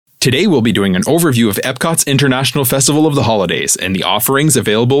Today we'll be doing an overview of EPCOT's International Festival of the Holidays and the offerings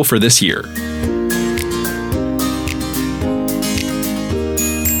available for this year.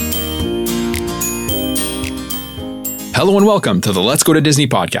 Hello and welcome to the Let's Go to Disney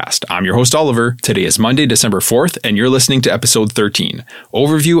podcast. I'm your host Oliver. Today is Monday, December 4th, and you're listening to episode 13,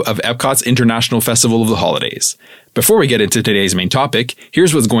 Overview of EPCOT's International Festival of the Holidays. Before we get into today's main topic,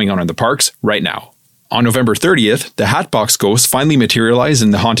 here's what's going on in the parks right now. On November 30th, the Hatbox Ghost finally materialized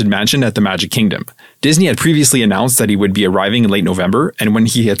in the Haunted Mansion at the Magic Kingdom. Disney had previously announced that he would be arriving in late November, and when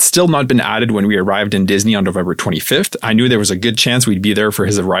he had still not been added when we arrived in Disney on November 25th, I knew there was a good chance we'd be there for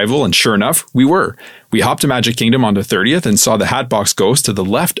his arrival, and sure enough, we were. We hopped to Magic Kingdom on the 30th and saw the Hatbox Ghost to the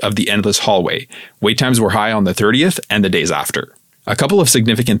left of the Endless Hallway. Wait times were high on the 30th and the days after. A couple of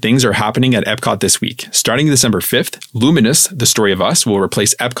significant things are happening at EPCOT this week. Starting December 5th, Luminous, The Story of Us, will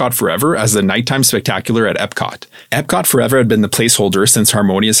replace EPCOT Forever as the nighttime spectacular at EPCOT. EPCOT Forever had been the placeholder since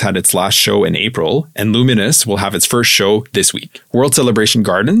Harmonious had its last show in April, and Luminous will have its first show this week. World Celebration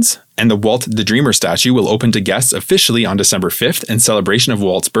Gardens and the Walt the Dreamer statue will open to guests officially on December 5th in celebration of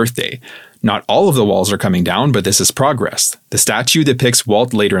Walt's birthday. Not all of the walls are coming down, but this is progress. The statue depicts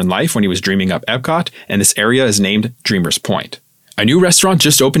Walt later in life when he was dreaming up Epcot, and this area is named Dreamer's Point. A new restaurant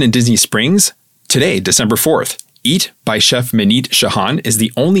just opened in Disney Springs today, December 4th. Eat by Chef Maneet Shahan is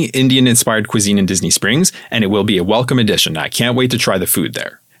the only Indian-inspired cuisine in Disney Springs, and it will be a welcome addition. I can't wait to try the food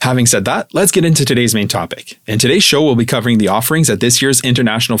there. Having said that, let's get into today's main topic. In today's show, we'll be covering the offerings at this year's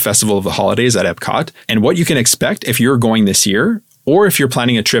International Festival of the Holidays at Epcot, and what you can expect if you're going this year, or if you're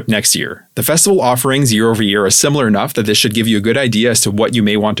planning a trip next year. The festival offerings year over year are similar enough that this should give you a good idea as to what you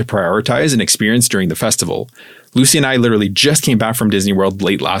may want to prioritize and experience during the festival. Lucy and I literally just came back from Disney World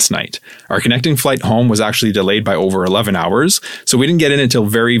late last night. Our connecting flight home was actually delayed by over 11 hours, so we didn't get in until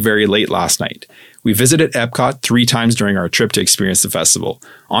very, very late last night. We visited Epcot 3 times during our trip to experience the festival.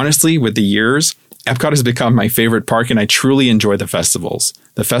 Honestly, with the years, Epcot has become my favorite park and I truly enjoy the festivals.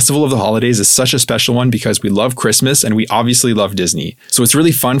 The Festival of the Holidays is such a special one because we love Christmas and we obviously love Disney. So it's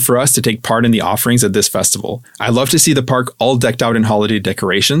really fun for us to take part in the offerings at this festival. I love to see the park all decked out in holiday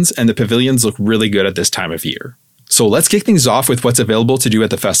decorations and the pavilions look really good at this time of year. So let's kick things off with what's available to do at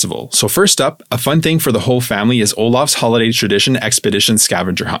the festival. So first up, a fun thing for the whole family is Olaf's Holiday Tradition Expedition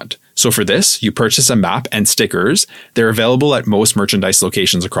Scavenger Hunt. So for this, you purchase a map and stickers. They're available at most merchandise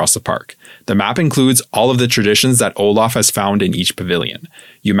locations across the park. The map includes all of the traditions that Olaf has found in each pavilion.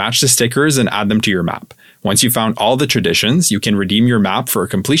 You match the stickers and add them to your map. Once you've found all the traditions, you can redeem your map for a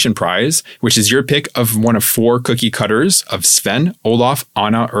completion prize, which is your pick of one of 4 cookie cutters of Sven, Olaf,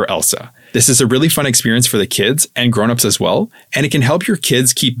 Anna, or Elsa. This is a really fun experience for the kids and grown-ups as well, and it can help your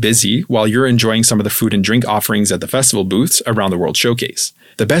kids keep busy while you're enjoying some of the food and drink offerings at the festival booths around the World Showcase.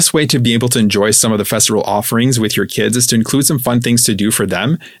 The best way to be able to enjoy some of the festival offerings with your kids is to include some fun things to do for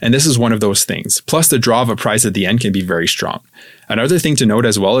them, and this is one of those things. Plus, the draw of a prize at the end can be very strong. Another thing to note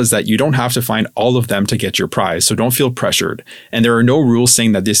as well is that you don't have to find all of them to get your prize, so don't feel pressured. And there are no rules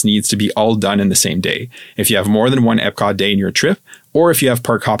saying that this needs to be all done in the same day. If you have more than one Epcot day in your trip, or if you have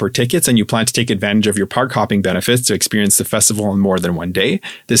park hopper tickets and you plan to take advantage of your park hopping benefits to experience the festival on more than one day,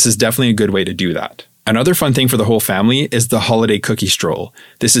 this is definitely a good way to do that. Another fun thing for the whole family is the Holiday Cookie Stroll.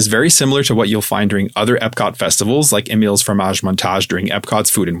 This is very similar to what you'll find during other Epcot festivals like Emil's Fromage Montage during Epcot's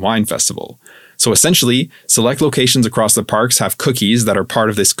Food and Wine Festival. So essentially, select locations across the parks have cookies that are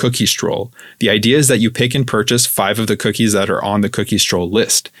part of this cookie stroll. The idea is that you pick and purchase 5 of the cookies that are on the cookie stroll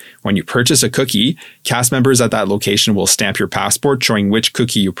list. When you purchase a cookie, cast members at that location will stamp your passport showing which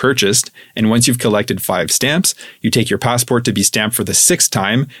cookie you purchased, and once you've collected 5 stamps, you take your passport to be stamped for the 6th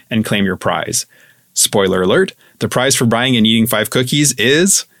time and claim your prize. Spoiler alert, the prize for buying and eating 5 cookies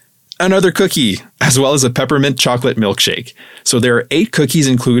is another cookie, as well as a peppermint chocolate milkshake. So there are 8 cookies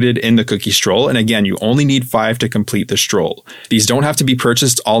included in the cookie stroll, and again, you only need 5 to complete the stroll. These don't have to be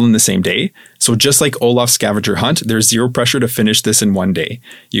purchased all in the same day, so just like Olaf's Scavenger Hunt, there's zero pressure to finish this in one day.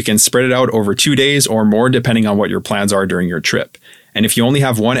 You can spread it out over 2 days or more depending on what your plans are during your trip. And if you only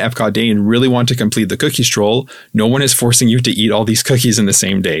have one Epcot day and really want to complete the cookie stroll, no one is forcing you to eat all these cookies in the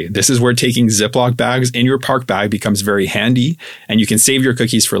same day. This is where taking Ziploc bags in your park bag becomes very handy, and you can save your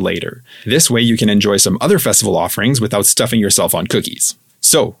cookies for later. This way you can enjoy some other festival offerings without stuffing yourself on cookies.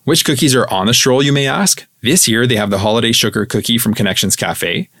 So, which cookies are on the stroll, you may ask? This year, they have the Holiday Sugar Cookie from Connections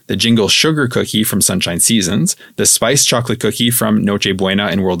Cafe, the Jingle Sugar Cookie from Sunshine Seasons, the Spiced Chocolate Cookie from Noche Buena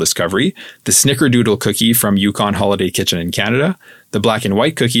and World Discovery, the Snickerdoodle Cookie from Yukon Holiday Kitchen in Canada, the Black and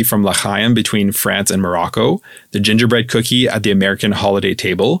White Cookie from L'Chaim between France and Morocco, the Gingerbread Cookie at the American Holiday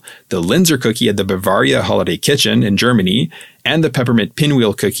Table, the Linzer Cookie at the Bavaria Holiday Kitchen in Germany, and the Peppermint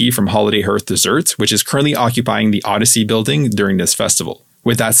Pinwheel Cookie from Holiday Hearth Desserts, which is currently occupying the Odyssey building during this festival.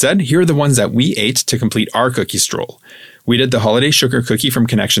 With that said, here are the ones that we ate to complete our cookie stroll. We did the holiday sugar cookie from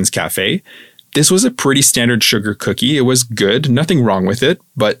Connections Cafe. This was a pretty standard sugar cookie. It was good, nothing wrong with it,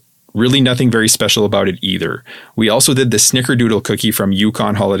 but really nothing very special about it either. We also did the Snickerdoodle cookie from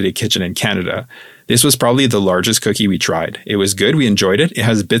Yukon Holiday Kitchen in Canada. This was probably the largest cookie we tried. It was good, we enjoyed it. It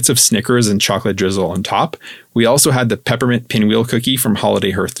has bits of Snickers and chocolate drizzle on top. We also had the peppermint pinwheel cookie from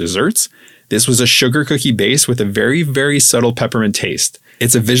Holiday Hearth Desserts. This was a sugar cookie base with a very, very subtle peppermint taste.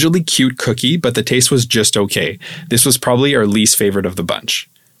 It's a visually cute cookie, but the taste was just okay. This was probably our least favorite of the bunch.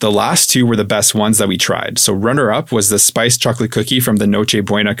 The last two were the best ones that we tried. So runner-up was the spiced chocolate cookie from the Noche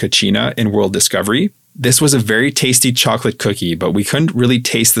Buena Cucina in World Discovery. This was a very tasty chocolate cookie, but we couldn't really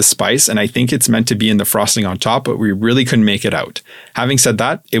taste the spice, and I think it's meant to be in the frosting on top, but we really couldn't make it out. Having said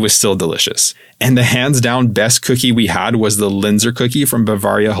that, it was still delicious. And the hands down best cookie we had was the Linzer cookie from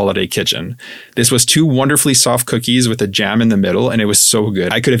Bavaria Holiday Kitchen. This was 2 wonderfully soft cookies with a jam in the middle, and it was so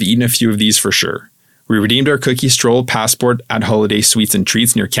good. I could have eaten a few of these for sure. We redeemed our cookie stroll passport at Holiday Sweets and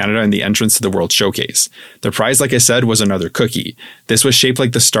Treats near Canada in the entrance to the World Showcase. The prize, like I said, was another cookie. This was shaped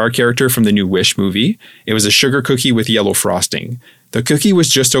like the star character from the new Wish movie. It was a sugar cookie with yellow frosting. The cookie was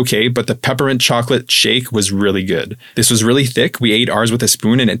just okay, but the peppermint chocolate shake was really good. This was really thick. We ate ours with a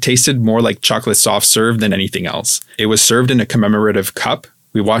spoon and it tasted more like chocolate soft serve than anything else. It was served in a commemorative cup.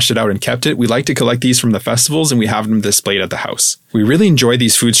 We washed it out and kept it. We like to collect these from the festivals and we have them displayed at the house. We really enjoy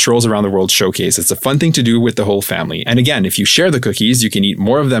these food strolls around the World Showcase. It's a fun thing to do with the whole family. And again, if you share the cookies, you can eat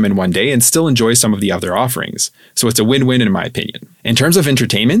more of them in one day and still enjoy some of the other offerings. So it's a win-win in my opinion. In terms of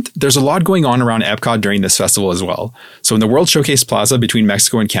entertainment, there's a lot going on around EPCOT during this festival as well. So in the World Showcase Plaza between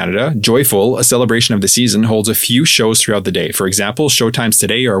Mexico and Canada, Joyful, a celebration of the season, holds a few shows throughout the day. For example, showtimes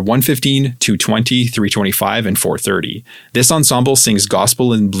today are 1:15, 2:20, 3:25, and 4:30. This ensemble sings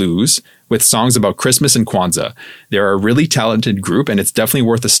gospel and blues with songs about Christmas and Kwanzaa. They're a really talented group and it's definitely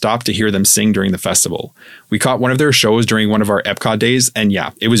worth a stop to hear them sing during the festival. We caught one of their shows during one of our EPCOT days and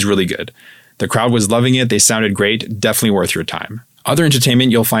yeah, it was really good. The crowd was loving it, they sounded great, definitely worth your time. Other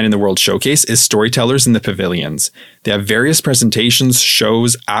entertainment you'll find in the World Showcase is storytellers in the pavilions. They have various presentations,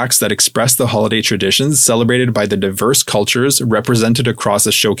 shows, acts that express the holiday traditions celebrated by the diverse cultures represented across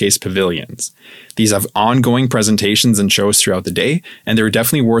the showcase pavilions. These have ongoing presentations and shows throughout the day, and they're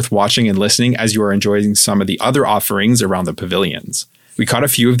definitely worth watching and listening as you are enjoying some of the other offerings around the pavilions. We caught a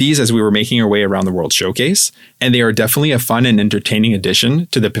few of these as we were making our way around the World Showcase, and they are definitely a fun and entertaining addition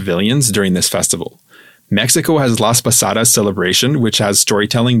to the pavilions during this festival. Mexico has Las Posadas celebration, which has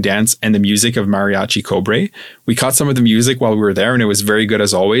storytelling, dance, and the music of Mariachi Cobre. We caught some of the music while we were there, and it was very good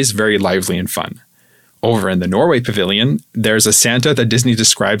as always, very lively and fun. Over in the Norway Pavilion, there's a Santa that Disney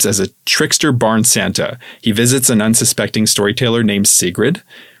describes as a trickster barn Santa. He visits an unsuspecting storyteller named Sigrid.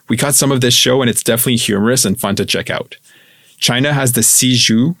 We caught some of this show, and it's definitely humorous and fun to check out. China has the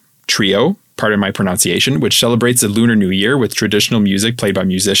Siju Trio, pardon my pronunciation, which celebrates the Lunar New Year with traditional music played by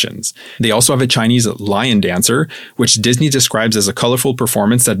musicians. They also have a Chinese lion dancer, which Disney describes as a colorful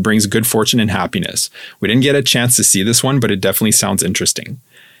performance that brings good fortune and happiness. We didn't get a chance to see this one, but it definitely sounds interesting.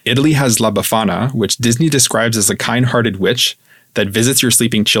 Italy has La Befana, which Disney describes as a kind-hearted witch that visits your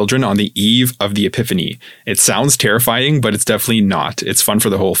sleeping children on the eve of the Epiphany. It sounds terrifying, but it's definitely not. It's fun for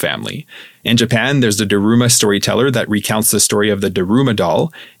the whole family. In Japan, there's the Daruma storyteller that recounts the story of the Daruma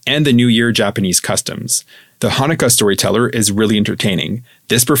doll and the New Year Japanese customs. The Hanukkah storyteller is really entertaining.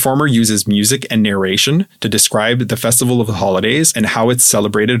 This performer uses music and narration to describe the festival of the holidays and how it's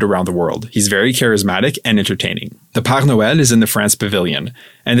celebrated around the world. He's very charismatic and entertaining. The Père Noël is in the France Pavilion,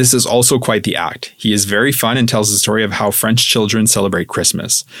 and this is also quite the act. He is very fun and tells the story of how French children celebrate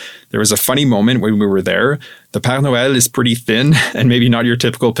Christmas. There was a funny moment when we were there. The Père Noël is pretty thin and maybe not your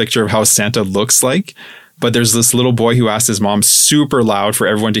typical picture of how Santa looks like. But there's this little boy who asked his mom super loud for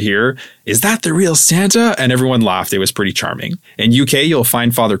everyone to hear, "Is that the real Santa?" And everyone laughed. It was pretty charming. In UK, you'll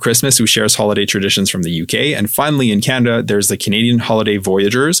find Father Christmas, who shares holiday traditions from the UK. And finally, in Canada, there's the Canadian Holiday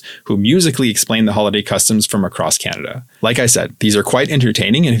Voyagers, who musically explain the holiday customs from across Canada. Like I said, these are quite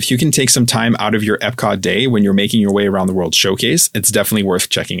entertaining. And if you can take some time out of your EPCOT day when you're making your way around the World Showcase, it's definitely worth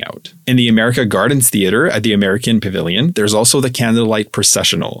checking out. In the America Gardens Theatre at the American Pavilion, there's also the Candlelight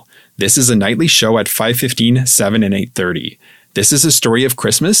Processional. This is a nightly show at 5:15, 7, and 8:30. This is a story of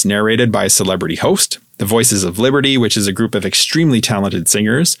Christmas narrated by a celebrity host, the Voices of Liberty, which is a group of extremely talented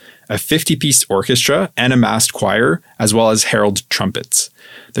singers, a 50-piece orchestra, and a massed choir, as well as herald trumpets.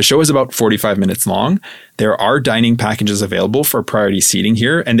 The show is about 45 minutes long. There are dining packages available for priority seating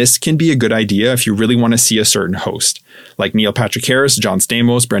here, and this can be a good idea if you really want to see a certain host, like Neil Patrick Harris, John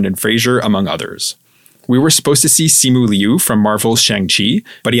Stamos, Brendan Fraser, among others. We were supposed to see Simu Liu from Marvel's Shang-Chi,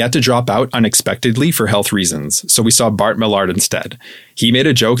 but he had to drop out unexpectedly for health reasons, so we saw Bart Millard instead. He made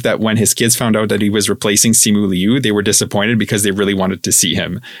a joke that when his kids found out that he was replacing Simu Liu, they were disappointed because they really wanted to see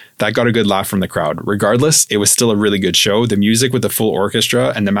him. That got a good laugh from the crowd. Regardless, it was still a really good show. The music with the full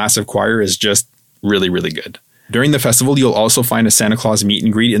orchestra and the massive choir is just really, really good. During the festival, you'll also find a Santa Claus meet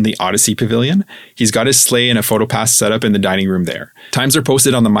and greet in the Odyssey Pavilion. He's got his sleigh and a PhotoPass set up in the dining room there. Times are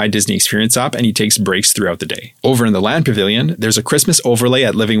posted on the My Disney Experience app, and he takes breaks throughout the day. Over in the Land Pavilion, there's a Christmas overlay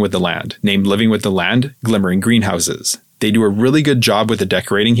at Living with the Land, named Living with the Land Glimmering Greenhouses. They do a really good job with the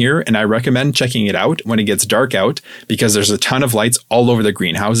decorating here, and I recommend checking it out when it gets dark out because there's a ton of lights all over the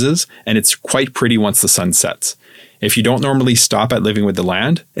greenhouses, and it's quite pretty once the sun sets. If you don't normally stop at Living with the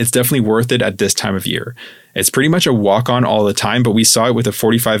Land, it's definitely worth it at this time of year. It's pretty much a walk-on all the time, but we saw it with a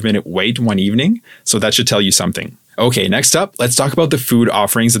 45-minute wait one evening, so that should tell you something. Okay, next up, let's talk about the food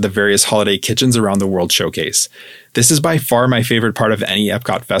offerings at the various holiday kitchens around the world showcase. This is by far my favorite part of any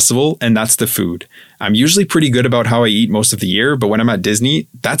Epcot festival, and that's the food. I'm usually pretty good about how I eat most of the year, but when I'm at Disney,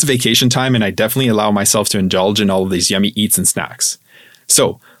 that's vacation time, and I definitely allow myself to indulge in all of these yummy eats and snacks.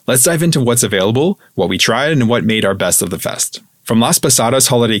 So, let's dive into what's available, what we tried, and what made our best of the fest. From Las Posadas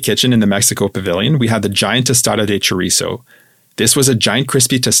Holiday Kitchen in the Mexico Pavilion, we had the giant tostada de chorizo. This was a giant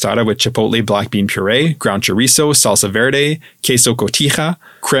crispy tostada with chipotle black bean puree, ground chorizo, salsa verde, queso cotija,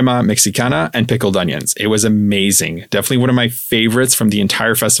 crema mexicana, and pickled onions. It was amazing. Definitely one of my favorites from the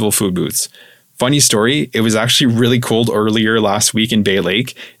entire festival food booths. Funny story, it was actually really cold earlier last week in Bay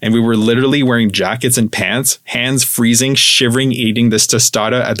Lake, and we were literally wearing jackets and pants, hands freezing, shivering, eating this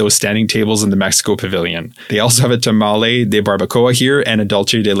tostada at those standing tables in the Mexico Pavilion. They also have a tamale de barbacoa here and a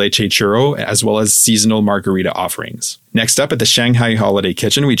dulce de leche churro, as well as seasonal margarita offerings. Next up at the Shanghai Holiday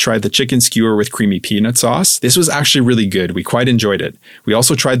Kitchen, we tried the chicken skewer with creamy peanut sauce. This was actually really good. We quite enjoyed it. We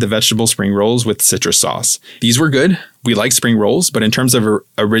also tried the vegetable spring rolls with citrus sauce. These were good. We like spring rolls, but in terms of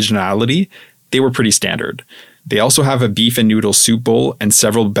originality, they were pretty standard. They also have a beef and noodle soup bowl and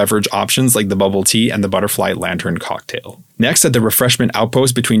several beverage options like the bubble tea and the butterfly lantern cocktail. Next, at the refreshment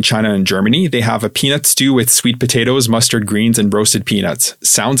outpost between China and Germany, they have a peanut stew with sweet potatoes, mustard greens, and roasted peanuts.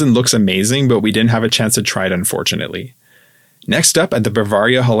 Sounds and looks amazing, but we didn't have a chance to try it, unfortunately. Next up, at the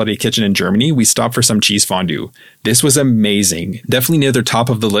Bavaria Holiday Kitchen in Germany, we stopped for some cheese fondue. This was amazing. Definitely near the top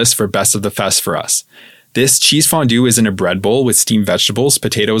of the list for best of the fest for us. This cheese fondue is in a bread bowl with steamed vegetables,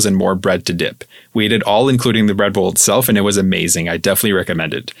 potatoes, and more bread to dip. We ate it all, including the bread bowl itself, and it was amazing. I definitely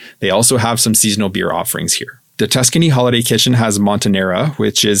recommend it. They also have some seasonal beer offerings here. The Tuscany Holiday Kitchen has Montanera,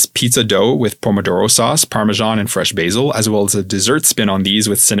 which is pizza dough with pomodoro sauce, parmesan, and fresh basil, as well as a dessert spin on these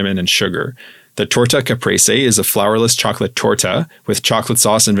with cinnamon and sugar. The torta caprese is a flourless chocolate torta with chocolate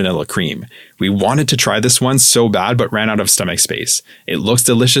sauce and vanilla cream. We wanted to try this one so bad, but ran out of stomach space. It looks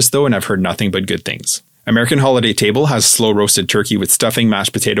delicious though, and I've heard nothing but good things. American Holiday Table has slow roasted turkey with stuffing,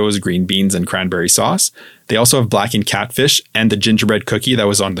 mashed potatoes, green beans, and cranberry sauce. They also have blackened catfish and the gingerbread cookie that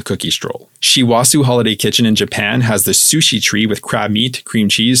was on the cookie stroll. Shiwasu Holiday Kitchen in Japan has the sushi tree with crab meat, cream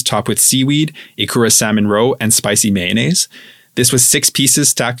cheese, topped with seaweed, ikura salmon roe, and spicy mayonnaise. This was 6 pieces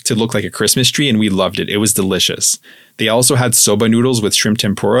stacked to look like a Christmas tree, and we loved it. It was delicious. They also had soba noodles with shrimp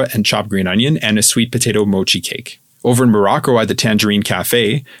tempura and chopped green onion, and a sweet potato mochi cake. Over in Morocco at the Tangerine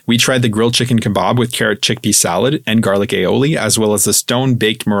Cafe, we tried the grilled chicken kebab with carrot chickpea salad and garlic aioli, as well as the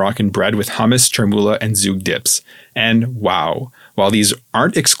stone-baked Moroccan bread with hummus, charmoula, and zoug dips. And wow, while these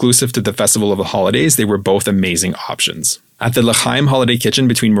aren't exclusive to the Festival of the Holidays, they were both amazing options. At the L'Chaim Holiday Kitchen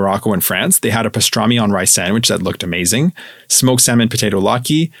between Morocco and France, they had a pastrami on rice sandwich that looked amazing, smoked salmon potato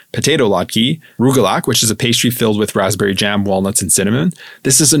latke, rougalac, which is a pastry filled with raspberry jam, walnuts, and cinnamon.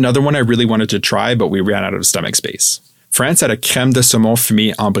 This is another one I really wanted to try, but we ran out of stomach space. France had a crème de saumon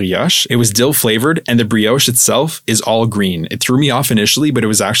fumée en brioche. It was dill flavored, and the brioche itself is all green. It threw me off initially, but it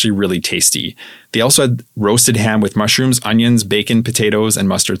was actually really tasty. They also had roasted ham with mushrooms, onions, bacon, potatoes, and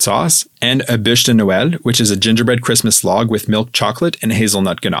mustard sauce, and a bûche de Noël, which is a gingerbread Christmas log with milk chocolate and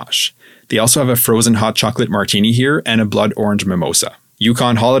hazelnut ganache. They also have a frozen hot chocolate martini here and a blood orange mimosa.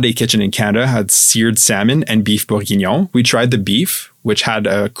 Yukon Holiday Kitchen in Canada had seared salmon and beef bourguignon. We tried the beef, which had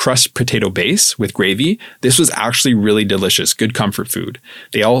a crushed potato base with gravy. This was actually really delicious, good comfort food.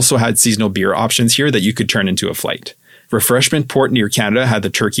 They also had seasonal beer options here that you could turn into a flight. Refreshment Port near Canada had the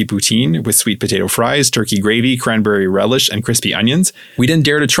turkey poutine with sweet potato fries, turkey gravy, cranberry relish, and crispy onions. We didn't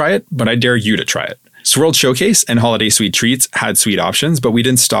dare to try it, but I dare you to try it. Swirled Showcase and Holiday Sweet Treats had sweet options, but we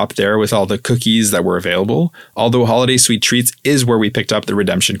didn't stop there with all the cookies that were available, although Holiday Sweet Treats is where we picked up the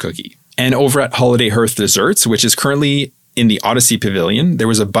Redemption Cookie. And over at Holiday Hearth Desserts, which is currently In the Odyssey Pavilion, there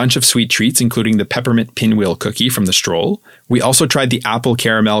was a bunch of sweet treats, including the peppermint pinwheel cookie from the stroll. We also tried the apple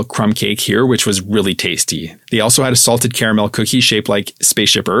caramel crumb cake here, which was really tasty. They also had a salted caramel cookie shaped like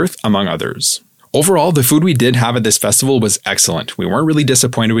Spaceship Earth, among others. Overall, the food we did have at this festival was excellent. We weren't really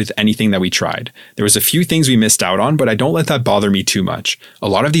disappointed with anything that we tried. There was a few things we missed out on, but I don't let that bother me too much. A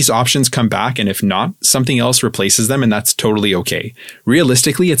lot of these options come back, and if not, something else replaces them, and that's totally okay.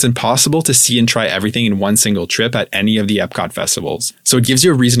 Realistically, it's impossible to see and try everything in one single trip at any of the EPCOT festivals. So it gives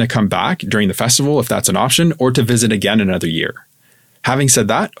you a reason to come back during the festival if that's an option, or to visit again another year. Having said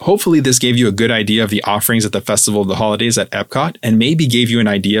that, hopefully this gave you a good idea of the offerings at the Festival of the Holidays at EPCOT and maybe gave you an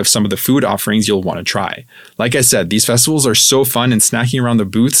idea of some of the food offerings you'll want to try. Like I said, these festivals are so fun and snacking around the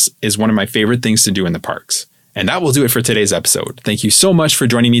booths is one of my favorite things to do in the parks. And that will do it for today's episode. Thank you so much for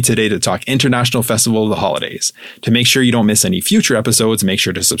joining me today to talk International Festival of the Holidays. To make sure you don't miss any future episodes, make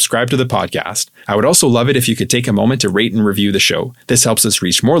sure to subscribe to the podcast. I would also love it if you could take a moment to rate and review the show. This helps us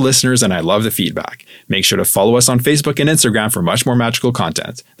reach more listeners and I love the feedback. Make sure to follow us on Facebook and Instagram for much more magical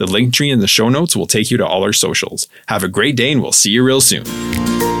content. The link tree in the show notes will take you to all our socials. Have a great day and we'll see you real soon.